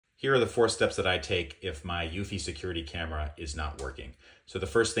Here are the 4 steps that I take if my Eufy security camera is not working. So the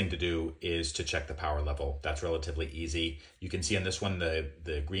first thing to do is to check the power level. That's relatively easy. You can see on this one,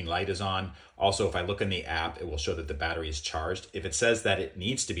 the green light is on. Also, if I look in the app, it will show that the battery is charged. If it says that it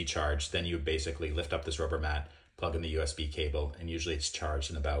needs to be charged, then you basically lift up this rubber mat, plug in the USB cable, and usually it's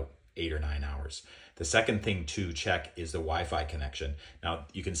charged in about 8 or 9 hours. The second thing to check is the Wi-Fi connection. Now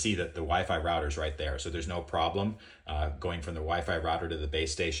you can see that the Wi-Fi router is right there, so there's no problem going from the Wi-Fi router to the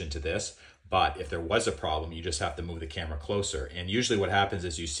base station to this. But if there was a problem, you just have to move the camera closer. And usually what happens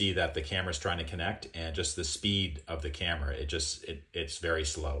is you see that the camera's trying to connect, and just the speed of the camera, it's very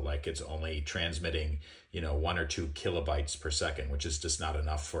slow. Like it's only transmitting, 1 or 2 kilobytes per second, which is just not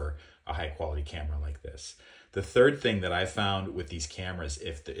enough for a high quality camera like this. The third thing that I found with these cameras,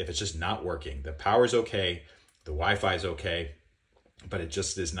 if it's just not working, the power's okay, the Wi-Fi is okay, but it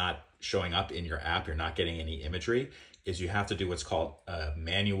just is not showing up in your app, you're not getting any imagery, is you have to do what's called a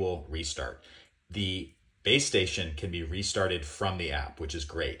manual restart. The base station can be restarted from the app, which is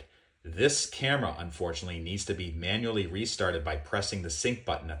great. This camera, unfortunately, needs to be manually restarted by pressing the sync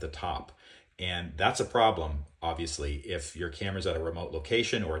button at the top. And that's a problem, obviously, if your camera's at a remote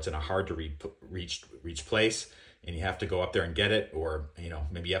location or it's in a hard to reach place and you have to go up there and get it, or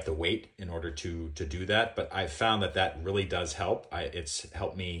maybe you have to wait in order to do that. But I've found that really does help. It's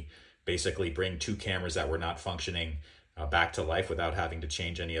helped me basically bring 2 cameras that were not functioning back to life without having to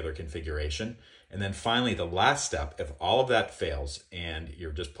change any other configuration. And then finally, the last step, if all of that fails and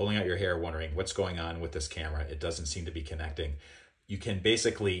you're just pulling out your hair wondering what's going on with this camera, it doesn't seem to be connecting, you can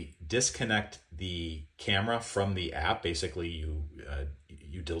basically disconnect the camera from the app. Basically, you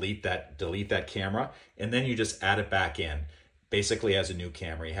delete that camera, and then you just add it back in, basically as a new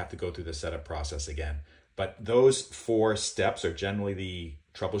camera. You have to go through the setup process again. But those 4 steps are generally the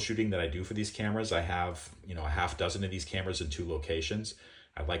troubleshooting that I do for these cameras. I have a half dozen of these cameras in 2 locations.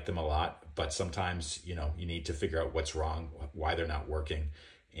 I like them a lot, but sometimes you need to figure out what's wrong, why they're not working,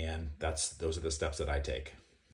 and those are the steps that I take.